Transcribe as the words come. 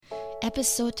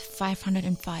Episode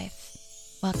 505.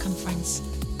 Welcome, friends.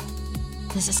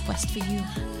 This is Quest for You.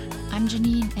 I'm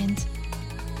Janine, and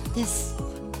this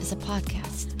is a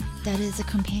podcast that is a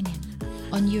companion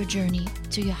on your journey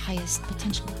to your highest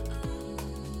potential.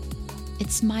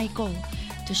 It's my goal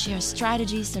to share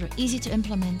strategies that are easy to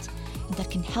implement and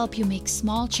that can help you make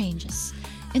small changes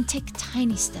and take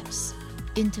tiny steps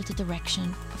into the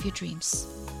direction of your dreams.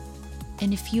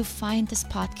 And if you find this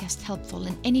podcast helpful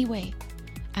in any way,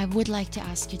 I would like to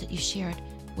ask you that you share it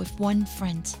with one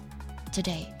friend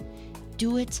today.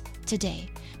 Do it today,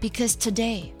 because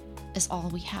today is all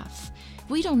we have.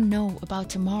 We don't know about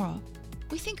tomorrow.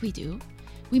 We think we do.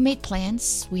 We made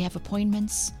plans, we have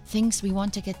appointments, things we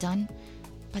want to get done,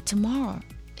 but tomorrow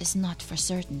is not for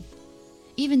certain.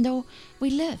 Even though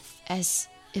we live as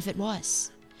if it was.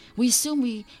 We assume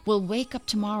we will wake up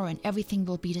tomorrow and everything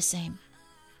will be the same.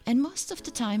 And most of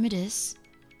the time it is,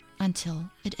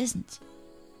 until it isn't.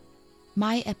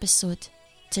 My episode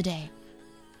today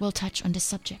will touch on this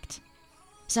subject.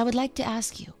 So I would like to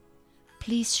ask you,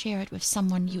 please share it with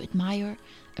someone you admire,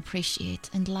 appreciate,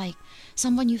 and like,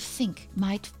 someone you think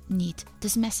might need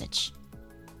this message.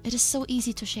 It is so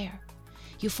easy to share.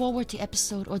 You forward the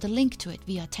episode or the link to it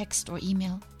via text or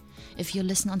email. If you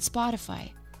listen on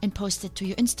Spotify and post it to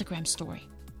your Instagram story.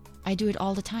 I do it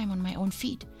all the time on my own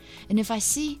feed. And if I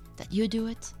see that you do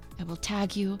it, I will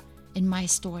tag you in my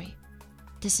story.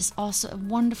 This is also a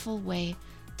wonderful way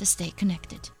to stay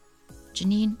connected.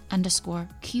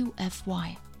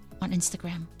 Janine_QFY on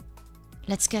Instagram.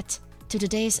 Let's get to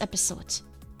today's episode.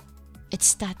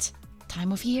 It's that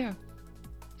time of year.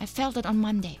 I felt it on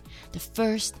Monday, the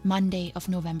first Monday of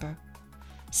November.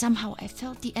 Somehow I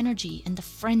felt the energy and the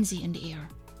frenzy in the air.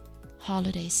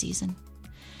 Holiday season.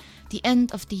 The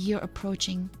end of the year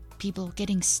approaching, people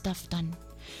getting stuff done,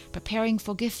 preparing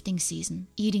for gifting season,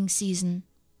 eating season,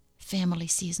 family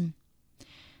season.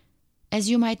 As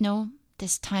you might know,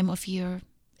 this time of year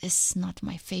is not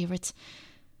my favorite.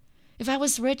 If I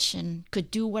was rich and could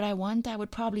do what I want, I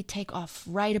would probably take off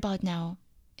right about now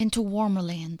into warmer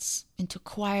lands, into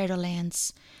quieter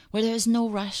lands, where there is no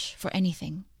rush for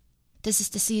anything. This is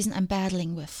the season I'm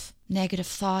battling with negative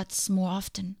thoughts more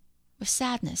often, with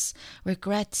sadness,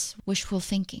 regret, wishful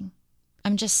thinking.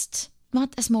 I'm just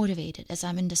not as motivated as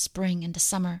I'm in the spring and the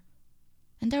summer.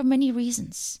 And there are many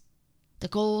reasons. The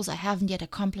goals I haven't yet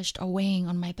accomplished are weighing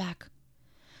on my back.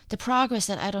 The progress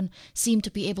that I don't seem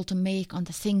to be able to make on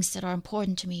the things that are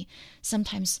important to me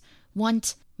sometimes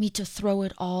want me to throw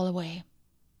it all away.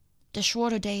 The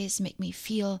shorter days make me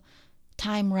feel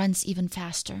time runs even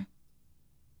faster.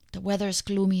 The weather is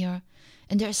gloomier,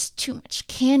 and there's too much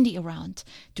candy around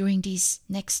during these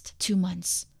next 2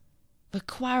 months,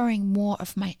 requiring more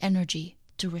of my energy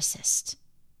to resist.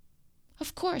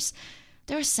 Of course,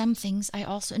 there are some things I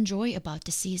also enjoy about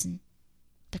the season.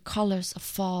 The colors of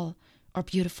fall are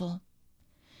beautiful.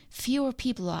 Fewer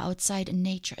people are outside in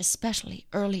nature, especially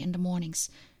early in the mornings,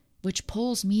 which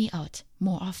pulls me out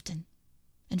more often.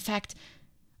 In fact,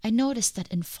 I noticed that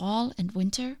in fall and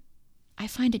winter, I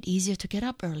find it easier to get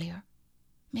up earlier.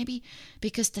 Maybe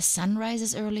because the sun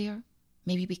rises earlier,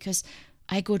 maybe because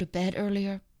I go to bed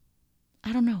earlier.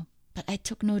 I don't know, but I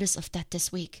took notice of that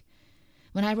this week,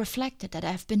 when I reflected that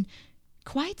I've been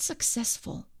quite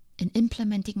successful in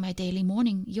implementing my daily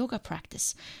morning yoga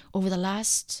practice over the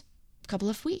last couple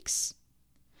of weeks.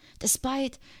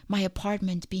 Despite my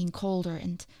apartment being colder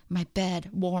and my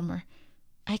bed warmer,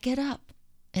 I get up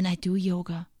and I do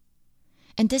yoga.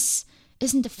 And this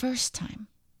isn't the first time.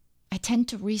 I tend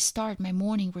to restart my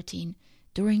morning routine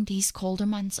during these colder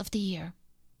months of the year.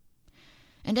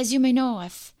 And as you may know,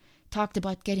 I've talked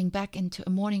about getting back into a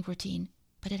morning routine,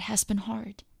 but it has been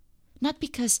hard. Not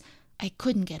because I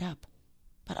couldn't get up,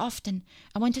 but often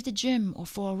I went to the gym or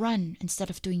for a run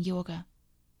instead of doing yoga.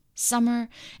 Summer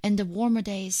and the warmer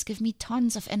days give me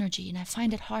tons of energy, and I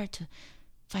find it hard to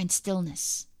find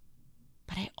stillness.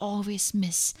 But I always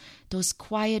miss those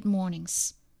quiet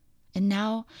mornings. And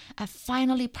now I've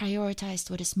finally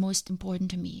prioritized what is most important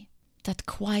to me, that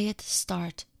quiet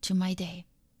start to my day.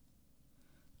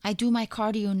 I do my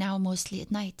cardio now mostly at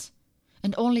night,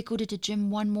 and only go to the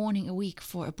gym one morning a week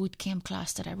for a boot camp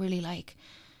class that I really like.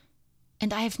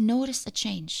 And I have noticed a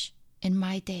change in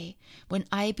my day when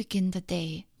I begin the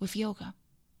day with yoga.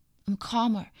 I'm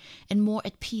calmer and more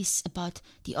at peace about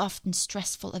the often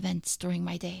stressful events during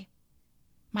my day.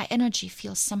 My energy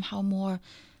feels somehow more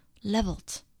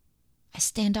leveled. I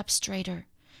stand up straighter,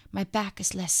 my back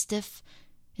is less stiff,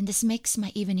 and this makes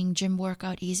my evening gym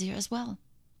workout easier as well.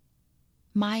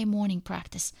 My morning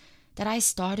practice that I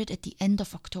started at the end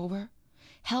of October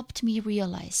helped me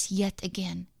realize yet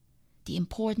again the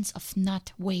importance of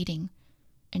not waiting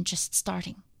and just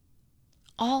starting.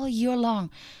 All year long,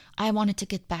 I wanted to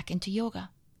get back into yoga.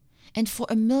 And for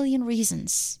a million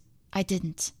reasons, I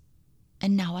didn't.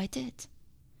 And now I did.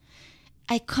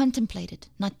 I contemplated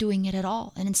not doing it at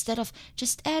all, and instead of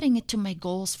just adding it to my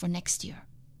goals for next year.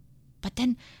 But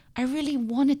then I really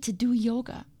wanted to do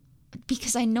yoga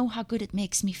because I know how good it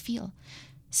makes me feel.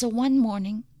 So one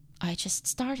morning, I just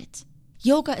started.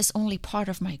 Yoga is only part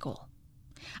of my goal.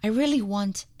 I really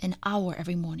want an hour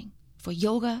every morning for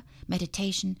yoga,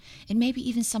 meditation, and maybe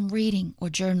even some reading or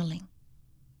journaling.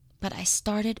 But I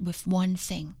started with one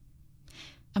thing.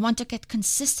 I want to get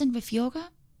consistent with yoga,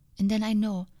 and then I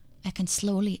know I can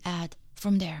slowly add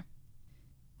from there.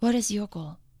 What is your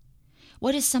goal?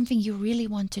 What is something you really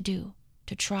want to do,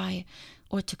 to try,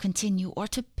 or to continue, or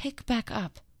to pick back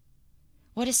up?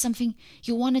 What is something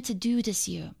you wanted to do this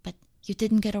year, but you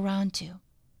didn't get around to?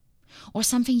 Or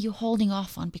something you're holding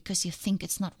off on because you think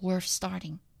it's not worth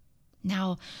starting?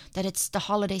 Now that it's the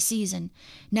holiday season,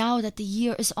 now that the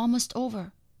year is almost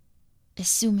over,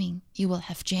 assuming you will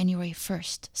have January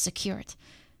 1st secured.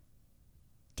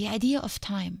 The idea of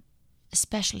time,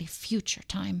 especially future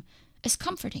time, is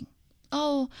comforting.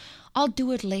 Oh, I'll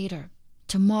do it later,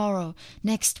 tomorrow,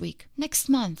 next week, next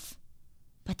month.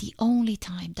 But the only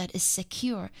time that is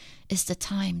secure is the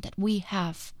time that we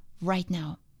have right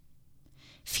now.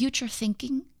 Future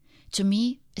thinking, to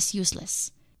me, is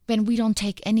useless when we don't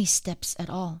take any steps at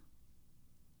all.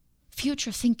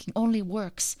 Future thinking only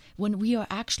works when we are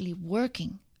actually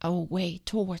working our way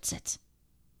towards it.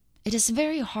 It is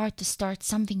very hard to start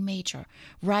something major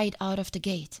right out of the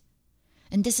gate.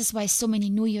 And this is why so many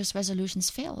New Year's resolutions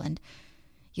fail, and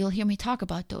you'll hear me talk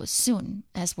about those soon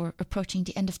as we're approaching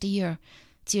the end of the year.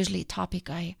 It's usually a topic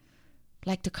I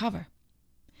like to cover.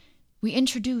 We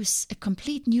introduce a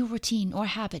complete new routine or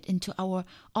habit into our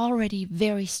already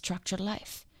very structured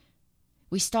life.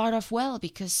 We start off well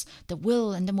because the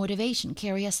will and the motivation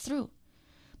carry us through.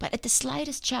 But at the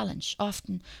slightest challenge,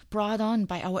 often brought on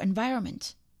by our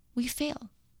environment, we fail.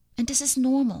 And this is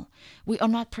normal. We are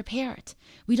not prepared.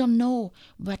 We don't know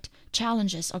what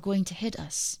challenges are going to hit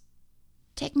us.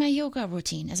 Take my yoga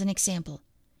routine as an example.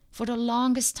 For the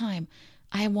longest time,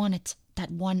 I wanted that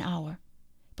 1 hour.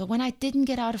 But when I didn't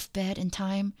get out of bed in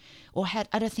time or had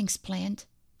other things planned,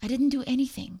 I didn't do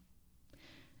anything.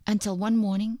 Until one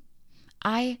morning,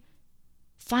 I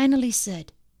finally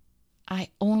said, I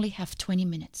only have 20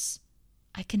 minutes.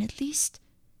 I can at least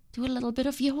do a little bit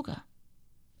of yoga.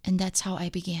 And that's how I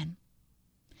began.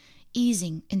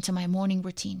 Easing into my morning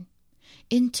routine,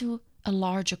 into a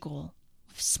larger goal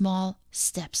with small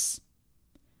steps.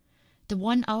 The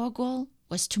 1 hour goal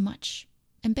was too much,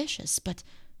 ambitious, but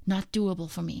not doable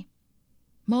for me.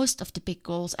 Most of the big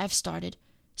goals I've started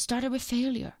with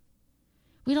failure.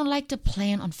 We don't like to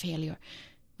plan on failure.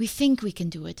 We think we can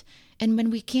do it, and when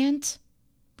we can't,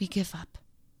 we give up.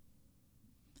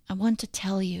 I want to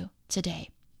tell you today,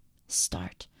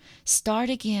 start. Start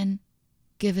again,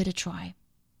 give it a try.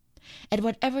 At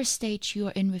whatever stage you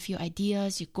are in with your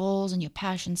ideas, your goals, and your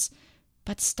passions,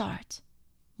 but start.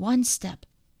 One step.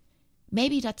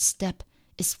 Maybe that step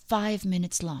is 5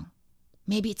 minutes long.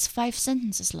 Maybe it's 5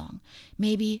 sentences long.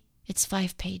 Maybe it's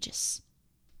 5 pages.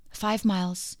 5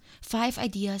 miles, 5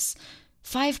 ideas,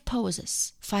 5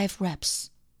 poses, 5 reps.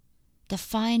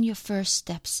 Define your first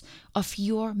steps of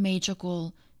your major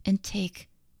goal and take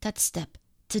that step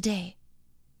today.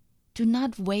 Do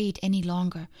not wait any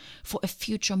longer for a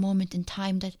future moment in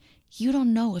time that you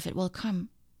don't know if it will come.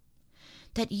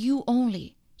 That you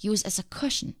only use as a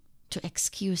cushion to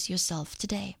excuse yourself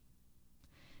today.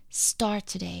 Start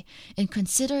today and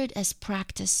consider it as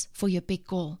practice for your big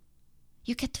goal.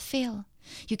 You get to fail.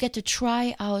 You get to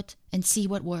try out and see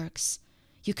what works.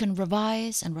 You can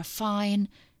revise and refine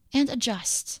and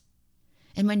adjust.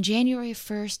 And when January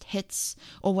 1st hits,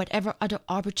 or whatever other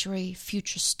arbitrary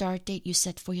future start date you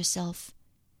set for yourself,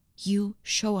 you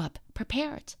show up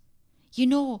prepared. You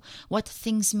know what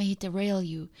things may derail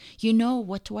you. You know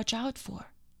what to watch out for.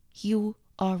 You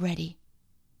are ready.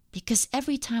 Because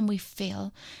every time we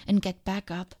fail and get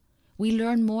back up, we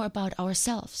learn more about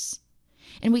ourselves.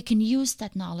 And we can use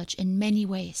that knowledge in many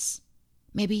ways.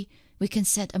 Maybe we can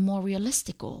set a more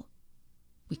realistic goal.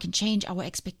 We can change our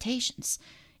expectations.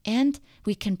 And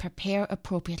we can prepare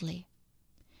appropriately.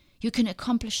 You can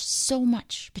accomplish so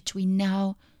much between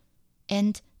now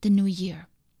and the new year.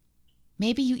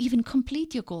 Maybe you even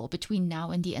complete your goal between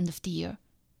now and the end of the year.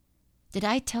 Did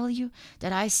I tell you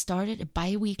that I started a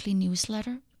bi-weekly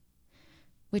newsletter?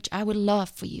 Which I would love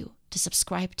for you to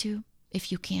subscribe to,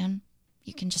 if you can.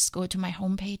 You can just go to my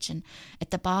homepage and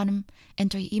at the bottom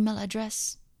enter your email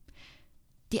address.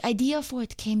 The idea for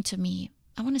it came to me,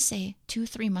 I want to say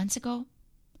 2-3 months ago.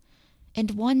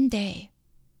 And one day,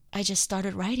 I just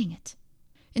started writing it.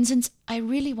 And since I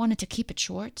really wanted to keep it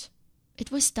short,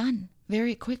 it was done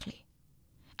very quickly.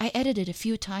 I edited a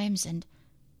few times, and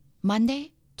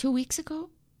Monday, 2 weeks ago,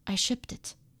 I shipped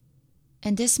it.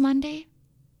 And this Monday,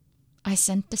 I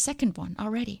sent the second one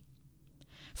already.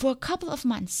 For a couple of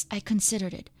months, I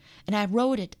considered it, and I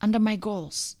wrote it under my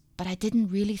goals, but I didn't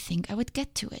really think I would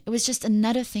get to it. It was just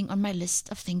another thing on my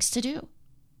list of things to do.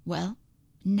 Well,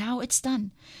 now it's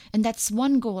done, and that's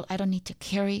one goal I don't need to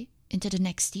carry into the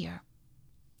next year.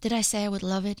 Did I say I would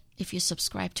love it if you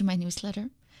subscribe to my newsletter?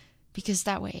 Because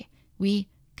that way, we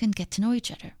can get to know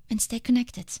each other and stay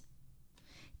connected.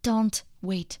 Don't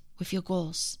wait with your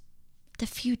goals. The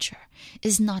future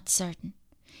is not certain.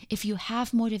 If you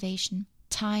have motivation,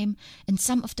 time, and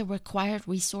some of the required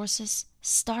resources,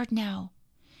 start now.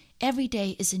 Every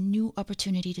day is a new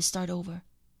opportunity to start over.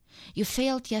 You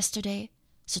failed yesterday,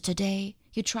 so today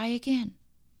you try again.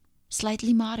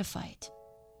 Slightly modified.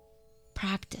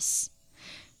 Practice.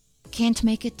 Can't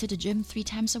make it to the gym 3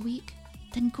 times a week?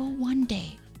 Then go one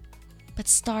day. But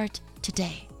start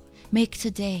today. Make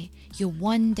today your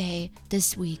one day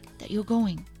this week that you're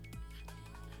going.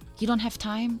 You don't have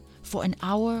time for an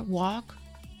hour walk?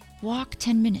 Walk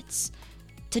 10 minutes.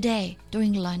 Today,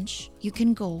 during lunch, you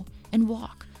can go and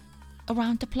walk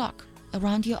around the block,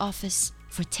 around your office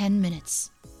for 10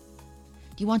 minutes.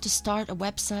 You want to start a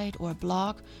website or a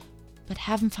blog, but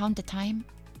haven't found the time?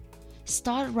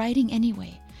 Start writing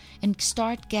anyway, and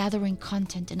start gathering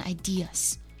content and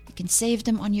ideas. You can save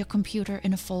them on your computer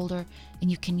in a folder,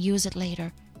 and you can use it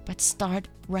later, but start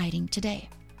writing today.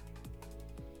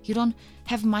 You don't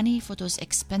have money for those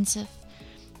expensive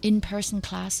in-person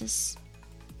classes?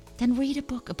 Then read a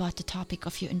book about the topic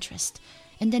of your interest,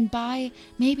 and then buy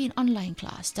maybe an online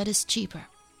class that is cheaper.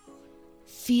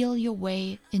 Feel your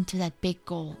way into that big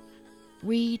goal.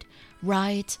 Read,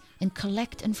 write, and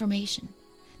collect information.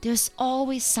 There's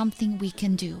always something we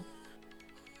can do.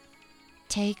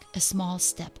 Take a small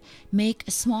step, make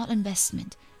a small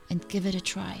investment, and give it a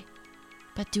try.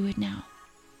 But do it now.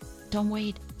 Don't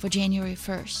wait for January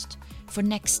 1st, for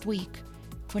next week,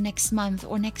 for next month,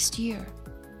 or next year.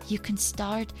 You can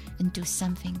start and do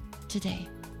something today.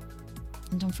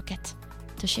 And don't forget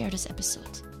to share this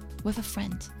episode with a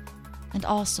friend. And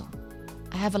also,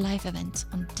 I have a live event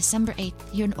on December 8th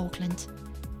here in Oakland.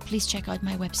 Please check out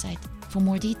my website for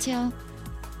more detail,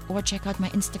 or check out my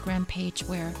Instagram page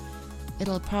where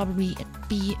it'll probably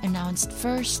be announced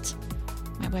first.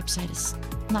 My website is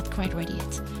not quite ready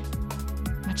yet.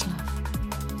 Much love.